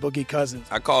 DeMarcus Boogie Cousins.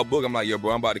 I called Boog. I'm like, yo,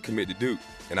 bro, I'm about to commit to Duke.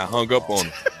 And I hung up on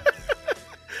him.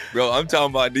 Bro, I'm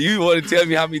talking about, do you want to tell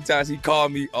me how many times he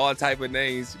called me all type of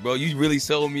names? Bro, you really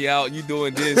sold me out. You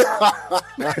doing this.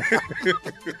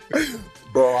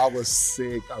 Bro, I was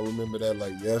sick. I remember that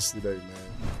like yesterday, man.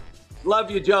 Love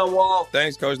you, John Wall.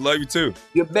 Thanks, Coach. Love you, too.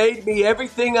 You made me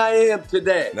everything I am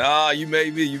today. Nah, you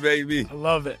made me. You made me. I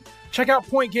love it. Check out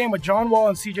Point Game with John Wall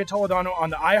and CJ Toledano on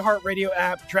the iHeartRadio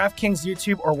app, DraftKings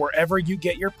YouTube, or wherever you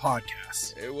get your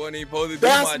podcasts. It wasn't even supposed to be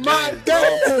That's my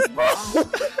game, bro.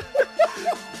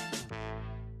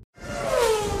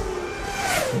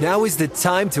 Now is the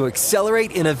time to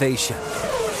accelerate innovation.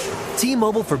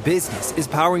 T-Mobile for Business is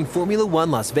powering Formula One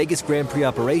Las Vegas Grand Prix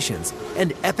operations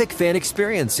and epic fan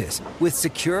experiences with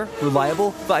secure,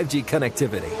 reliable 5G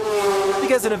connectivity.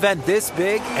 Because an event this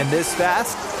big and this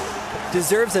fast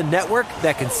deserves a network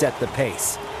that can set the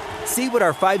pace. See what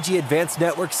our 5G advanced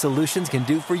network solutions can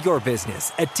do for your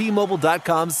business at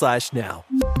T-Mobile.com/now.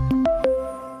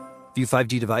 View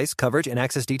 5G device coverage and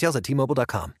access details at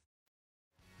T-Mobile.com.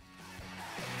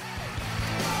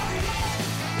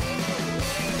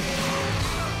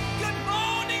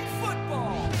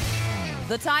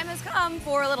 The time has come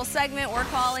for a little segment we're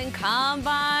calling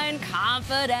Combine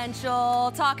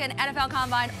Confidential, talking NFL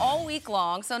Combine all week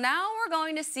long. So now we're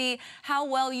going to see how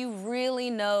well you really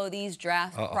know these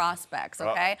draft prospects,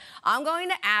 okay? I'm going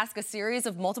to ask a series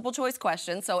of multiple choice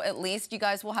questions, so at least you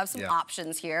guys will have some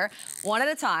options here, one at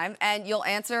a time, and you'll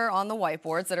answer on the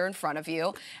whiteboards that are in front of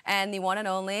you. And the one and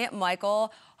only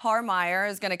Michael Harmeyer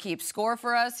is going to keep score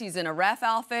for us. He's in a ref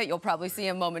outfit. You'll probably see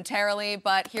him momentarily,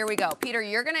 but here we go. Peter,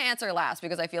 you're going to answer last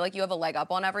because I feel like you have a leg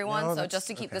up on everyone, so just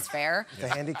to keep this fair. The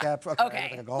handicap.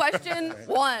 Okay, question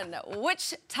 1.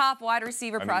 Which top wide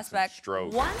receiver prospect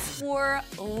once wore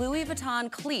Louis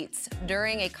Vuitton cleats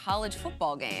during a college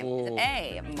football game? Is it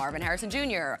A, Marvin Harrison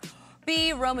Jr.,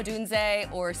 B, Rome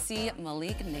Odunze, or C,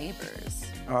 Malik Neighbors?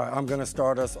 All right, I'm going to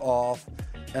start us off,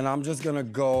 and I'm just going to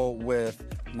go with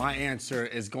My answer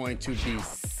is going to be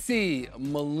C,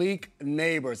 Malik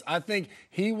Neighbors. I think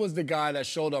he was the guy that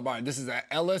showed up. All right, this is at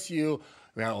LSU.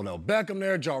 We had Odell Beckham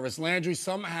there, Jarvis Landry.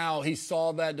 Somehow he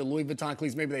saw that, the Louis Vuitton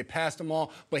cleats. Maybe they passed him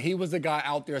all, but he was the guy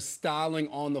out there styling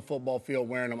on the football field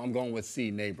wearing them. I'm going with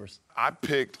C, Neighbors. I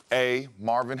picked A,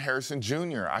 Marvin Harrison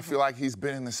Jr. I feel like he's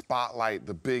been in the spotlight,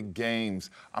 the big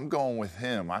games. I'm going with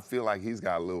him. I feel like he's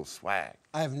got a little swag.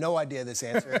 I have no idea this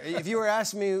answer. If you were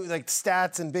asking me like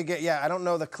stats and I don't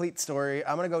know the cleat story.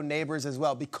 I'm gonna go Neighbors as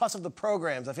well because of the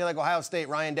programs. I feel like Ohio State,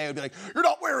 Ryan Day would be like, "You're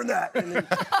not wearing that." And then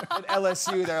at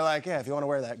LSU, they're like, "Yeah, if you want to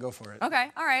wear that, go for it." Okay,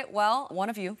 all right. Well, one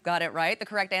of you got it right. The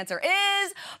correct answer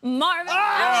is Marvin.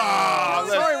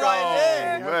 Sorry,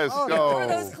 Ryan Day. Let's go. Wore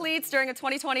those cleats during a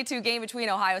 2022 game between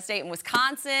Ohio State and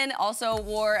Wisconsin. Also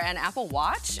wore an Apple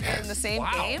Watch in the same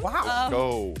game. Wow. Let's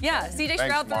go. Yeah, C.J. Thanks,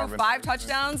 Stroud threw Marvin. 5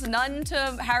 touchdowns, none to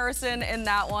Harrison in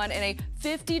that one, in a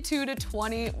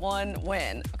 52-21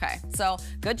 win. Okay, so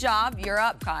good job. You're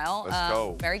up, Kyle. Let's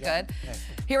go. Very good.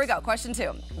 Here we go. Question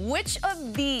 2. Which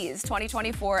of these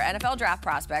 2024 NFL draft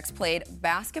prospects played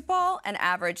basketball and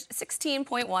averaged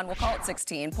 16.1, we'll call it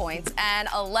 16 points, and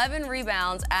 11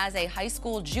 rebounds as a high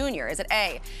school junior? Is it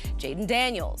A, Jaden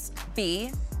Daniels,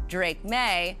 B, Drake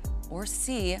May, or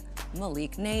C,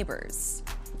 Malik Neighbors?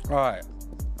 All right,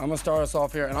 I'm gonna start us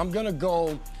off here, and I'm gonna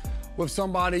go with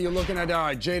somebody you're looking at. All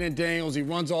right, Jaden Daniels, he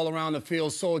runs all around the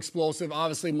field, so explosive.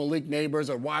 Obviously, Malik Neighbors,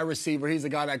 a wide receiver, he's a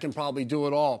guy that can probably do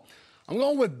it all. I'm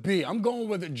going with B. I'm going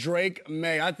with Drake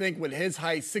May. I think with his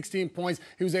height, 16 points,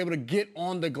 he was able to get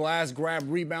on the glass, grab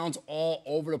rebounds all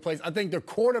over the place. I think the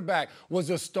quarterback was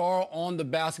a star on the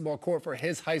basketball court for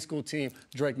his high school team.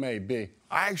 Drake May, B.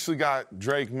 I actually got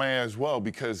Drake May as well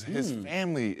because his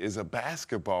family is a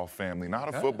basketball family, not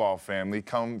a football family.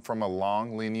 Come from a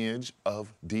long lineage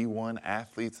of D1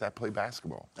 athletes that play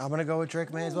basketball. I'm going to go with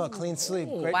Drake May as well. Clean sweep.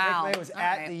 Drake May was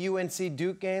at the UNC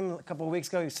Duke game a couple of weeks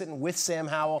ago. He was sitting with Sam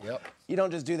Howell. You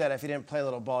don't just do that if you didn't play a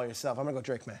little ball yourself. I'm going to go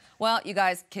Drake May. Well, you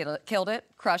guys killed it,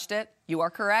 crushed it. You are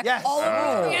correct. Yes. All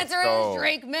of the answer is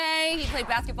Drake May. He played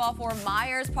basketball for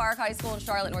Myers Park High School in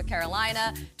Charlotte, North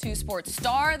Carolina. 2-sport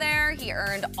star there. He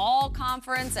earned all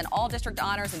conference and all district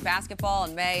honors in basketball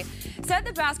in May. Said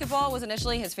that basketball was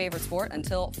initially his favorite sport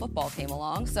until football came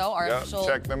along. So our official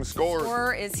check them scores.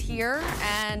 score is here.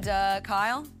 And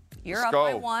Kyle, you're up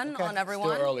by 1 on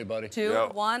everyone. Still early, buddy.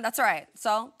 2-1. That's all right.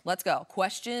 So let's go.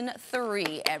 Question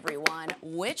 3, everyone.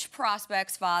 Which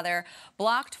prospect's father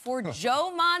blocked for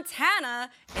Joe Montana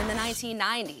in the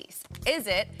 1990s? Is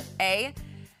it A,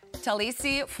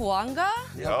 Talisi Fuanga,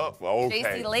 Okay.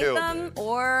 JC Latham,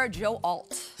 or Joe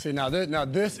Alt? See, now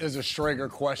this is a Schrager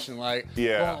question,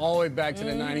 going all the way back to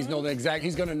the 90s. Know the exact.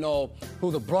 He's going to know who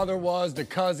the brother was, the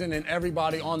cousin, and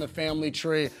everybody on the family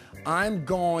tree. I'm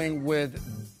going with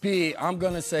B. I'm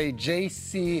going to say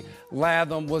J.C.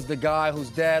 Latham was the guy whose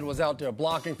dad was out there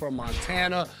blocking for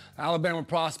Montana. Alabama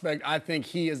prospect. I think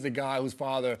he is the guy whose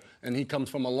father, and he comes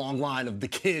from a long line of the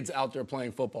kids out there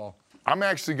playing football. I'm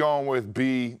actually going with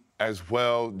B as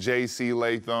well. J.C.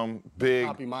 Latham, big.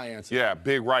 Copy my answer. Yeah,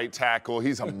 big right tackle.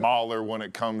 He's a mauler when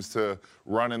it comes to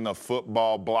running the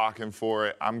football, blocking for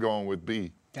it. I'm going with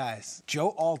B. Guys, Joe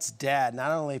Alt's dad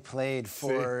not only played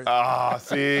for...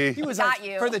 He was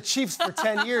for the Chiefs for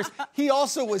 10 years. He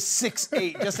also was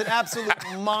 6'8", just an absolute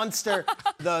monster.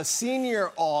 The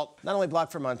senior Alt not only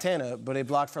blocked for Montana, but he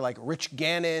blocked for, like, Rich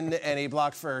Gannon, and he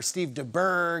blocked for Steve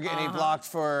DeBerg, and he blocked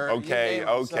for...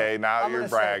 Okay, now you're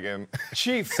bragging.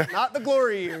 Chiefs, not the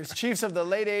glory years. Chiefs of the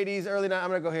late 80s, early 90s. I'm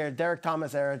going to go here. Derek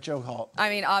Thomas era, Joe Alt. I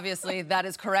mean, obviously, that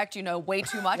is correct. You know way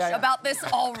too much about this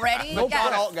already. No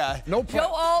Alt guy. No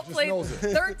Joe Alt played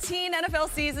 13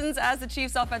 NFL seasons as the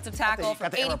Chiefs offensive tackle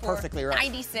from 84 to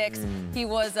 96. He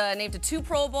was named to 2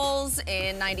 Pro Bowls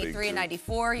in 93 and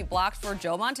 94. He blocked for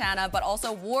Joe Montana, but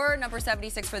also wore number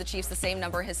 76 for the Chiefs, the same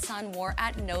number his son wore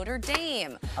at Notre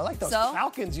Dame. I like those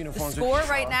Falcons uniforms. The score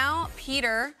right now,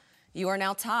 Peter, you are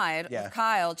now tied with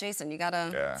Kyle. Jason, you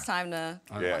gotta. It's time to.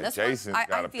 This Jason's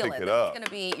gotta pick it This up. is gonna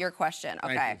be your question.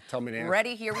 Okay. Thank you. Tell me the answer.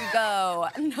 Ready? Here we go.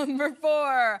 Number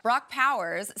 4. Brock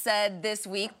Bowers said this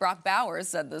week that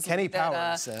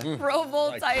Pro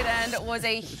Bowl tight end was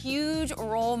a huge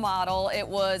role model. It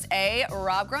was A,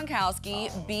 Rob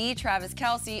Gronkowski, B, Travis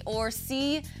Kelce, or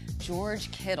C,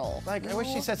 George Kittle. Like, I wish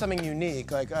she said something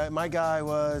unique. Like, my guy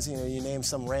was, you name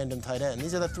some random tight end.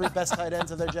 These are the 3 best tight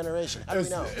ends of their generation. How do we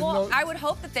know? Well, I would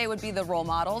hope that they would be the role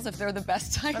models if they're the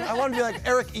best tight ends. I want to be like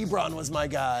Eric Ebron was my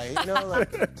guy. I'm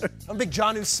a big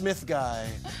Jonnu Smith guy.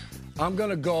 I'm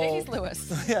gonna go. St.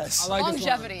 Louis. Yes. I like this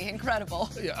Longevity, incredible.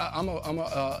 Yeah, I'm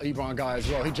a Ebron guy as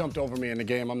well. He jumped over me in the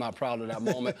game. I'm not proud of that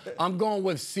moment. I'm going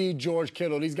with C. George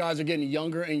Kittle. These guys are getting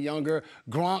younger and younger.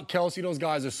 Gronk, Kelsey, those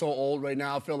guys are so old right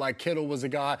now. I feel like Kittle was a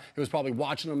guy who was probably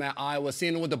watching them at Iowa,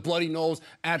 seeing him with the bloody nose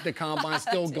at the combine,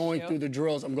 still going through the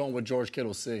drills. I'm going with George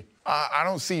Kittle, C. I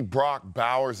don't see Brock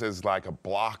Bowers as like a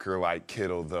blocker like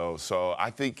Kittle, though. So I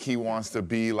think he wants to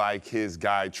be like his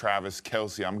guy, Travis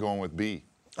Kelce. I'm going with B.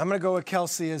 I'm going to go with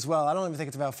Kelsey as well. I don't even think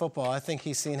it's about football. I think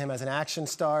he's seen him as an action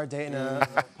star, dating a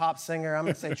pop singer. I'm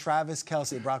going to say Travis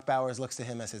Kelce. Brock Bowers looks to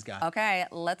him as his guy. Okay,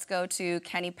 let's go to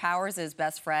Kenny Powers'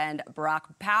 best friend,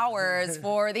 Brock Powers,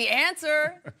 for the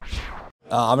answer.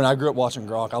 I grew up watching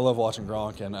Gronk. I love watching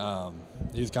Gronk, and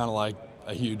he's kind of like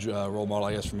a huge role model,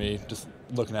 I guess, for me, just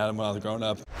looking at him when I was growing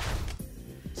up.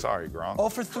 Sorry, Gronk. 0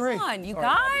 for 3. Come on, you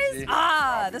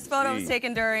guys. This photo was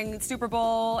taken during Super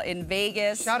Bowl in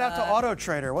Vegas. Shout out to Auto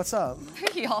Trader. What's up?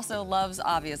 He also loves,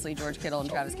 obviously, George Kittle and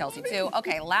Travis Kelce, too.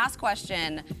 Okay, last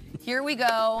question. Here we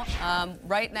go.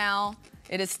 Right now,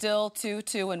 it is still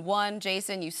 2-2-1.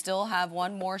 Jason, you still have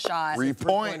one more shot. 3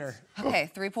 points.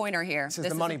 Okay, 3-pointer here. This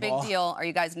is a big deal. Are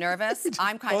you guys nervous?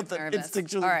 I'm kind of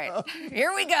nervous. All right,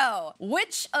 here we go.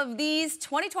 Which of these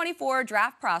 2024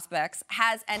 draft prospects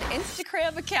has an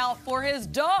Instagram account for his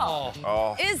dog?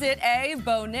 Is it A,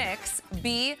 Bo Nix,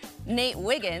 B, Nate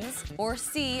Wiggins, or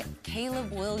C,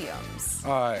 Caleb Williams?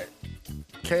 All right.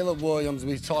 Caleb Williams,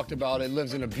 we talked about it,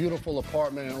 lives in a beautiful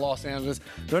apartment in Los Angeles.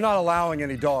 They're not allowing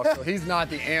any dogs, so he's not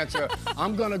the answer.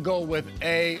 I'm going to go with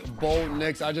A, Bo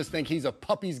Nix. I just think he's a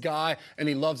puppy's guy, and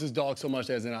he loves his dog so much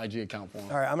there's an IG account for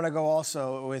him. All right, I'm going to go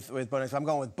also with Bo Nix. I'm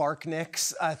going with Bark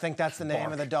Nix. I think that's the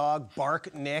name of the dog,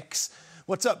 Bark Nix.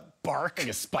 What's up, Bark? Like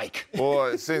a spike.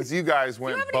 Well, since you guys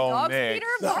went Bo Nix. Peter?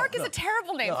 Bark is a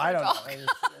terrible name for a I don't dog. know.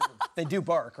 They do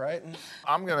bark, right?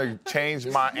 I'm going to change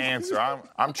my answer.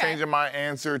 I'm changing my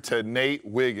answer to Nate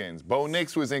Wiggins. Bo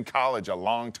Nix was in college a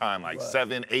long time, like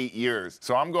 7-8 years.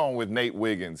 So I'm going with Nate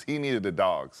Wiggins. He needed a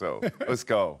dog, so let's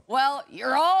go. Well,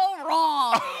 you're all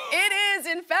wrong. It is,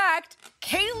 in fact,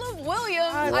 Caleb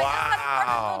Williams. Wow.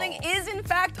 I building is, in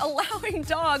fact, allowing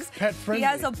dogs. Pet friendly. He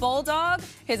has a bulldog.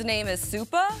 His name is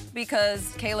Supa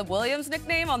because Caleb Williams'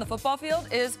 nickname on the football field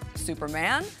is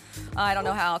Superman. I don't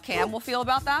know how Cam will feel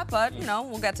about that, but,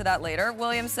 we'll get to that later.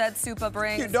 Williams said Supa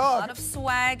brings a lot of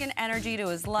swag and energy to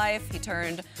his life. He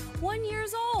turned 1 year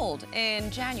old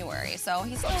in January, so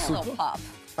he's still a little pup.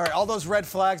 All right, all those red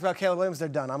flags about Caleb Williams, they're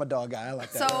done. I'm a dog guy. I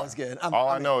like that. So, that was good. All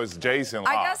I know is Jason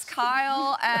lost. I guess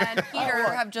Kyle and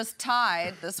Peter have just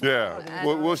tied this one. Yeah,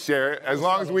 we'll share it. As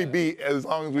long as we beat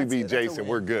Jason,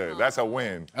 we're good. That's a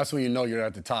win. That's when you know you're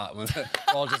at the top. We're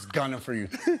all just gunning for you.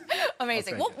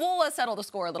 Amazing. We'll settle the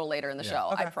score a little later in the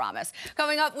show, I promise.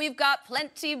 Coming up, we've got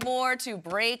plenty more to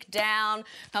break down.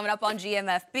 Coming up on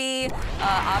GMFB,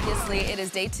 obviously it is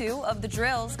day 2 of the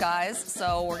drills, guys.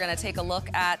 So we're going to take a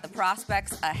look at the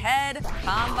prospects ahead.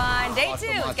 Combine day 2.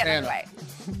 Let's get underway.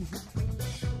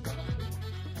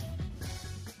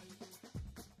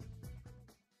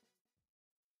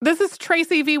 This is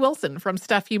Tracy V. Wilson from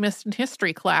Stuff You Missed in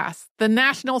History class. The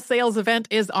national sales event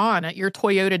is on at your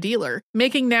Toyota dealer,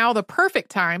 making now the perfect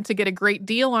time to get a great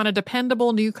deal on a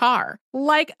dependable new car.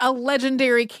 Like a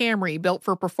legendary Camry built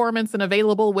for performance and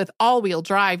available with all-wheel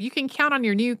drive, you can count on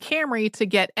your new Camry to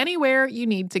get anywhere you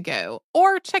need to go.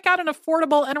 Or check out an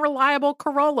affordable and reliable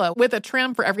Corolla with a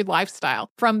trim for every lifestyle.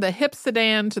 From the hip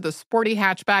sedan to the sporty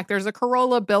hatchback, there's a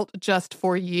Corolla built just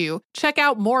for you. Check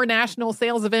out more national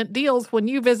sales event deals when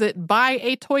you visit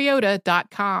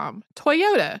buyatoyota.com.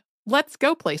 Toyota, let's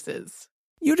go places.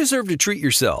 You deserve to treat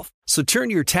yourself, so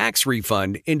turn your tax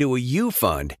refund into a U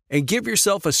fund and give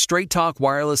yourself a Straight Talk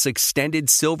Wireless Extended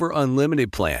Silver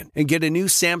Unlimited plan and get a new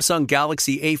Samsung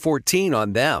Galaxy A14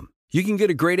 on them. You can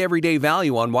get a great everyday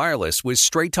value on wireless with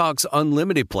Straight Talk's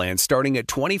Unlimited plan starting at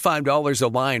 $25 a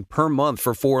line per month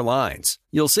for 4 lines.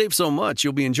 You'll save so much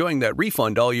you'll be enjoying that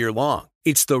refund all year long.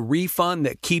 It's the refund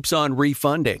that keeps on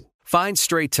refunding. Find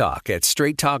Straight Talk at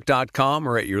straighttalk.com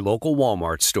or at your local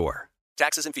Walmart store.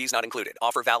 Taxes and fees not included.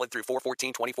 Offer valid through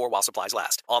 4/14/24 while supplies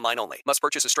last. Online only. Must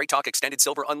purchase a Straight Talk Extended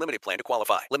Silver Unlimited plan to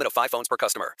qualify. Limit of 5 phones per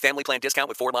customer. Family plan discount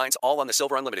with 4 lines, all on the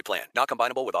Silver Unlimited plan. Not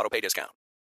combinable with auto-pay discount.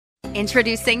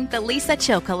 Introducing the Lisa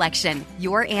Chill Collection,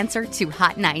 your answer to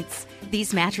hot nights.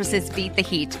 These mattresses beat the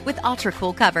heat with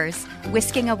ultra-cool covers,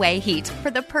 whisking away heat for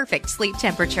the perfect sleep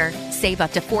temperature. Save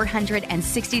up to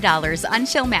 $460 on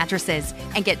Chill mattresses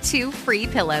and get 2 free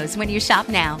pillows when you shop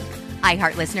now.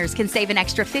 iHeart listeners can save an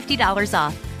extra $50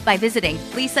 off by visiting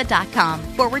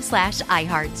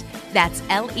lisa.com/iHeart. That's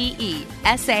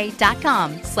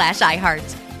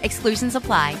LEESA.com/iHeart. Exclusions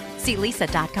apply. See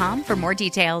lisa.com for more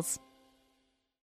details.